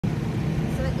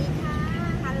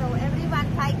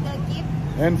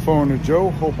And Foreigner Joe,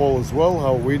 hope all is well.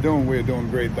 How are we doing? We're doing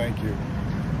great, thank you.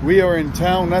 We are in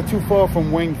town, not too far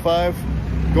from Wing 5.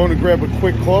 Going to grab a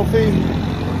quick coffee.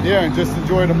 Yeah, and just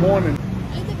enjoy the morning. A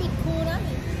little bit cool, huh?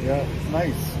 Yeah,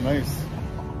 nice, nice.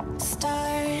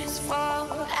 Stars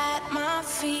fall at my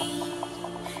feet,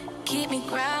 keep me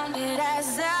grounded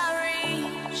as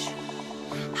I reach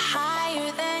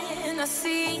higher than I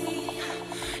see.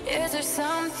 Is there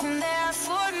something there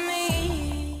for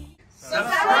me? Surprise!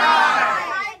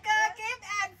 Tiger Gift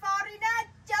and Foreigner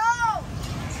Joe!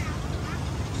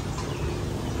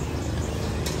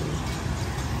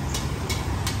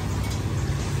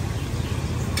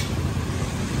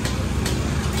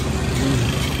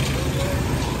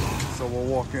 So we'll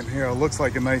walk in here. It looks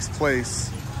like a nice place.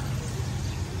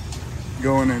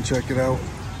 Go in and check it out.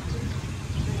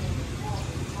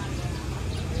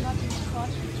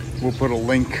 We'll put a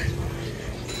link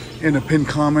in a pinned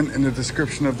comment in the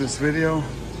description of this video.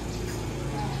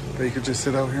 But you could just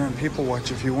sit out here and people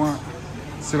watch if you want.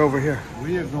 Sit over here.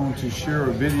 We are going to share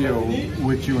a video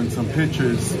with you and some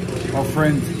pictures. Our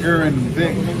friends Aaron and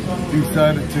Vic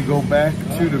decided to go back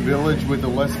to the village with the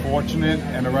less fortunate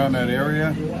and around that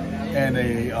area. And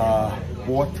they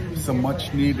bought some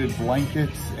much needed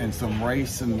blankets and some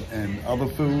rice and other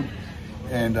food.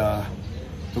 And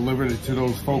delivered it to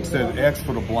those folks that asked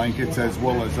for the blankets as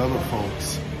well as other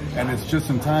folks. And it's just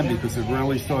in time because it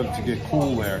really started to get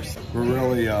cool there. So we're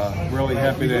really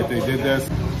happy that they did this.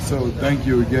 So thank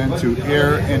you again to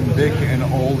Air and Vic and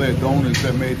all their donors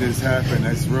that made this happen.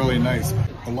 That's really nice.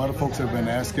 A lot of folks have been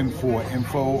asking for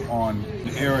info on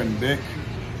Air and Vic.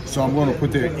 So I'm going to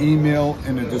put their email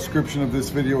in the description of this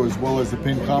video as well as the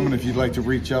pinned comment if you'd like to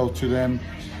reach out to them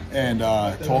and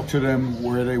talk to them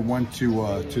where they went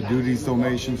to do these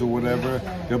donations or whatever.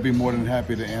 They'll be more than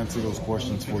happy to answer those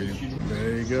questions for you.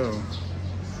 There you go.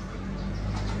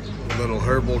 A little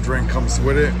herbal drink comes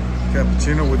with it.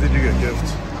 Cappuccino, what did you get,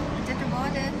 Gift? Just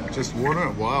water. Just water?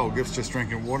 Wow, Gift's just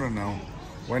drinking water now.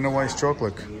 Why no ice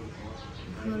chocolate?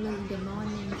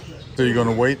 So you're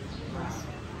gonna wait?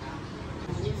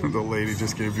 The lady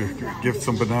just gave you Gift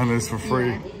some bananas for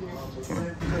free.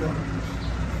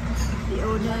 The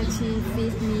owner, she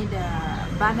feeds me the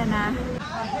banana.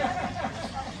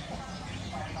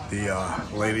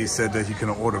 The lady said that you can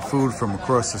order food from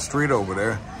across the street over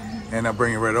there, and I'll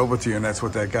bring it right over to you, and that's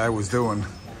what that guy was doing.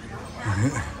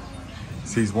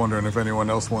 So he's wondering if anyone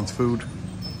else wants food.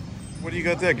 What do you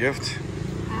got there, Gift?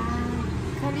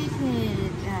 Curry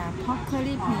paste, pork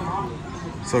curry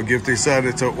paste. So Gift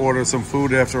decided to order some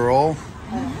food after all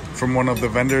from one of the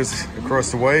vendors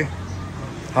across the way.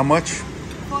 How much?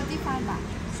 45 baht.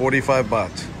 45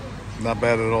 baht. Not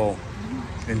bad at all.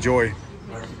 Enjoy.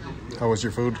 How was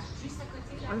your food?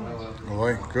 All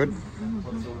right, good?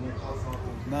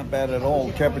 Not bad at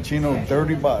all. Cappuccino,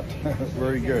 30 baht.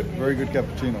 Very good. Very good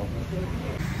cappuccino.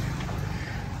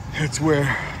 It's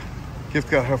where Gift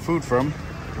got her food from.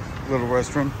 Little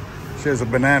restaurant. She has the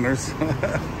bananas.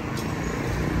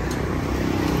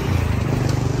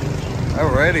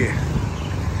 Alrighty.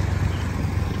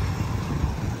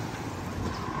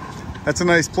 That's a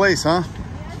nice place, huh?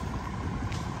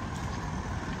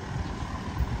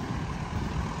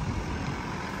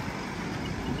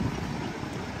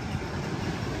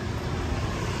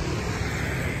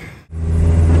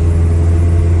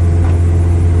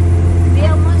 We're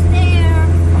almost there.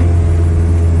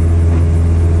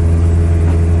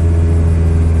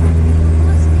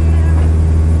 Almost there.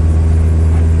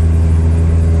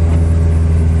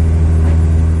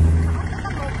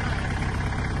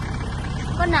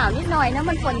 ก็หนาวนิดหน่อยนะ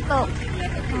มันฝนตก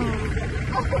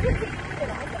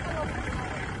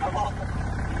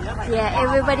Yeah,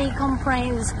 everybody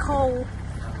complains cold.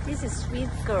 This is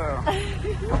sweet girl.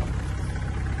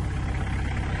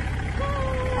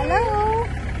 Hello.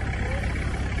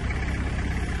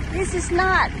 This is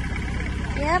not.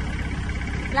 Yep.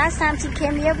 Last time she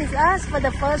came here with us for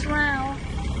the first round.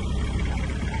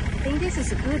 I think this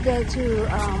is a good day to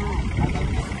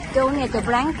donate the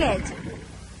blanket.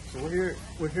 So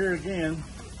we're here again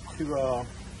to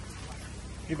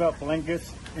give out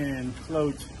blankets and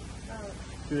clothes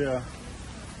to the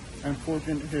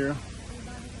unfortunate here.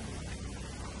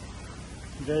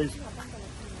 Today's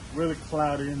really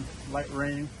cloudy and light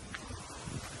rain.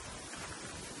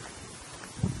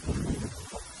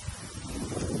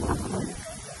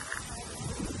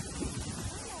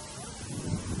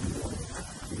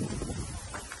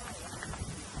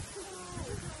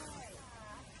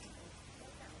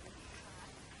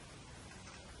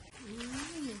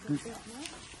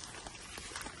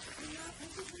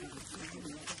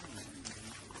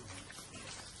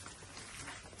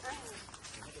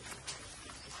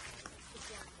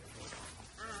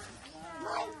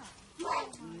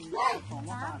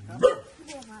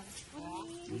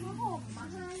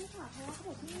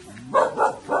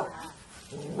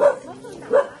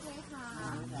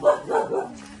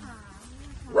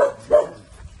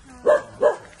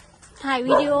 าย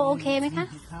วิดีโอโอเคไหมคะ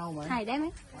ถ่ายได้ไหม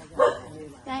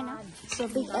ได้เนาะ so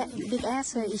big ask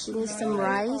her if she needs some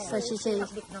rice so she say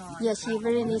yeah she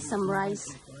really needs some rice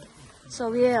so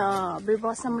we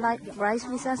brought some rice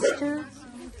with us too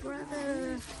brother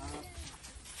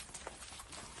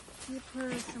give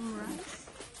her some rice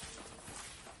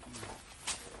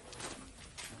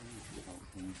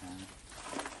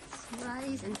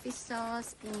rice and fish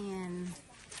sauce and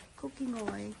cooking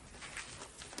oil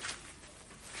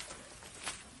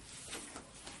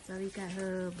so we got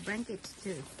her blanket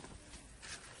too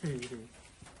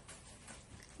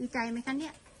ดีใจไหมคะเนี่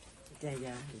ยดีใจ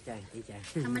จ้ะดีใจ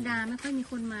ธรรมดาไม่ค่อยมี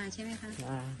คนมาใช่ไหมคะ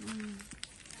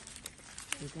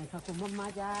ดีใจขอบคุณมา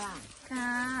กๆจ้าค่ะ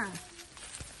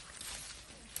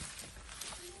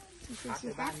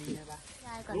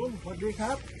ลุงสวัสดีค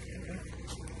รับ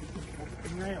เป็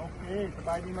นไงโอเคสบ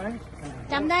ายดีไหม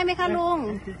จำได้ไหมคะลุง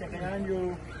ขี่จักรยานอยู่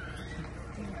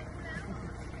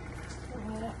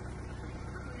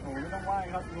โอ้ไม่ต้องไหว้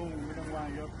ครับลุงไม่ต้องไหว้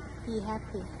ครับ He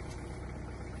happy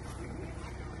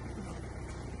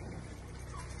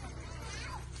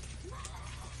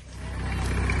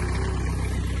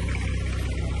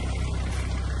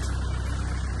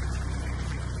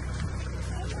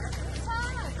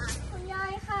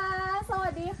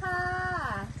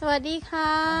สวัสดีค่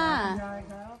ะ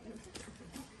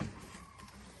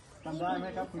จำได้ไหม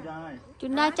ครับคุณยายจุ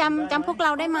นได้จำพวกเร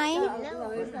าได้ไหม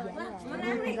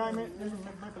คุณยายไ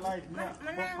ม่เป็นไรเนี่ย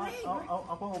เ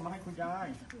อาผ้าห่มมาให้คุณยาย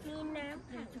มีน้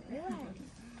ำค่ะด้วย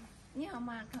นี่เอา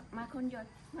มาคนเดียว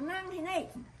มานั่งที่นี่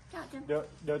เ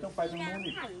ดี๋ยวต้องไปตรงนู้น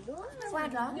อีกว่า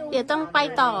เหรอเดี๋ยวต้องไป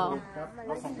ต่อครับเ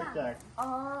ราของไปแจก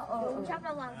ชอบ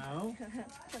ระวัง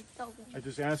I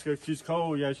just asked her if she's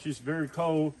cold. Yeah, she's very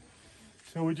cold.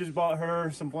 So we just bought her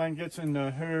some blankets and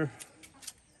her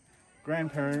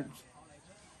grandparents.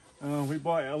 We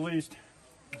bought at least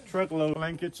a truckload of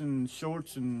blankets and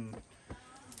shorts and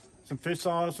some fish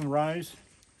sauce and rice,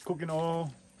 cooking oil.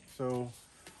 So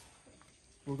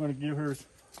we're going to give her a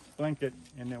blanket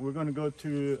and then we're going to go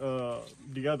to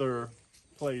the other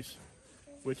place,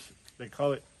 which they call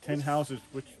it 10 houses,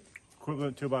 which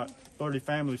equivalent to about 30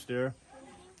 families there.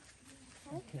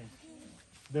 Okay.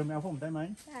 เดินแมวผมได้ไหม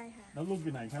ได้ค่ะแล้วลูกอ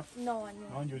ยู่ไหนครับนอ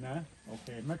นอยู่นะโอเค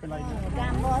ไม่เป็นไรนะกา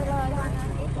งบอยเลย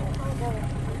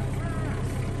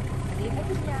นี่ให้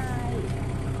คุณยาย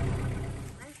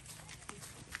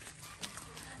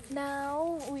Now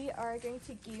we are going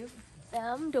to give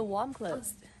them the warm clothes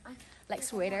like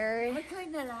sweater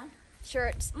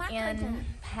shirts and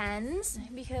pants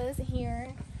because here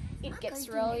it gets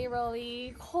really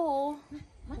cold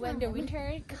when the winter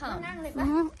comes.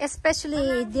 Especially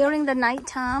during the night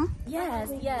time.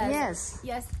 Yes.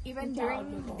 Even during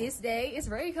this day, it's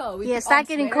very cold. Yeah, start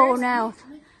getting cold now.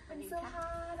 เป็นเสื้อผ้า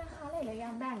นะคะหลายๆอย่า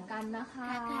งแบ่งกันนะคะ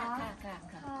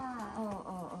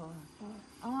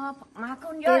มาค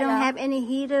นเยอะ They don't have any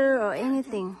heater or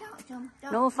anything.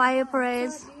 No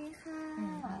fireplace.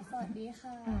 สวัสดีค่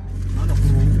ะน้องดอกบั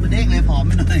วมาเด้งเลยผอมไ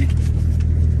ปหน่อย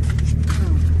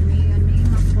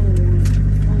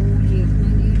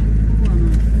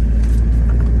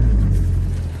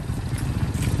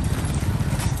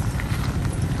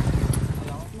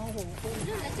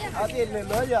เอาดิเลย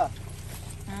เลยอ่ะ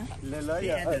เลย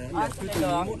อ่ะคือถึง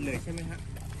หมดเลยใช่ไหมฮะ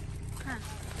ค่ะ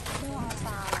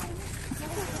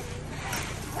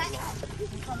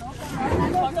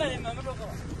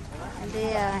They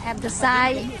have the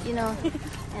side,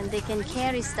 and they can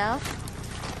carry stuff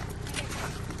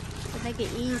to make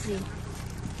it easy.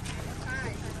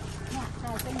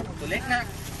 ตัวเล็กนะ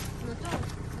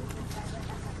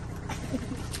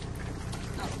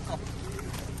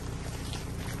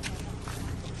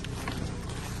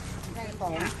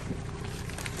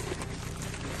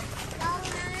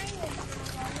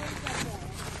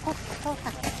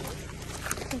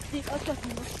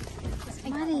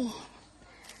มาดิ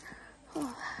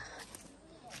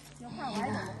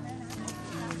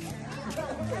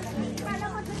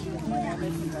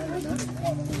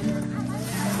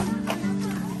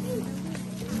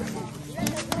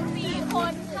ค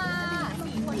นค่ะ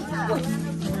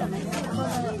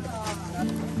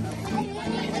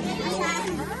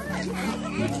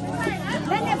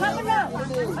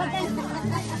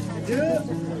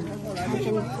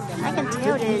I can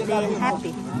tell they're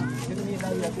happy.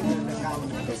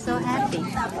 They're so happy.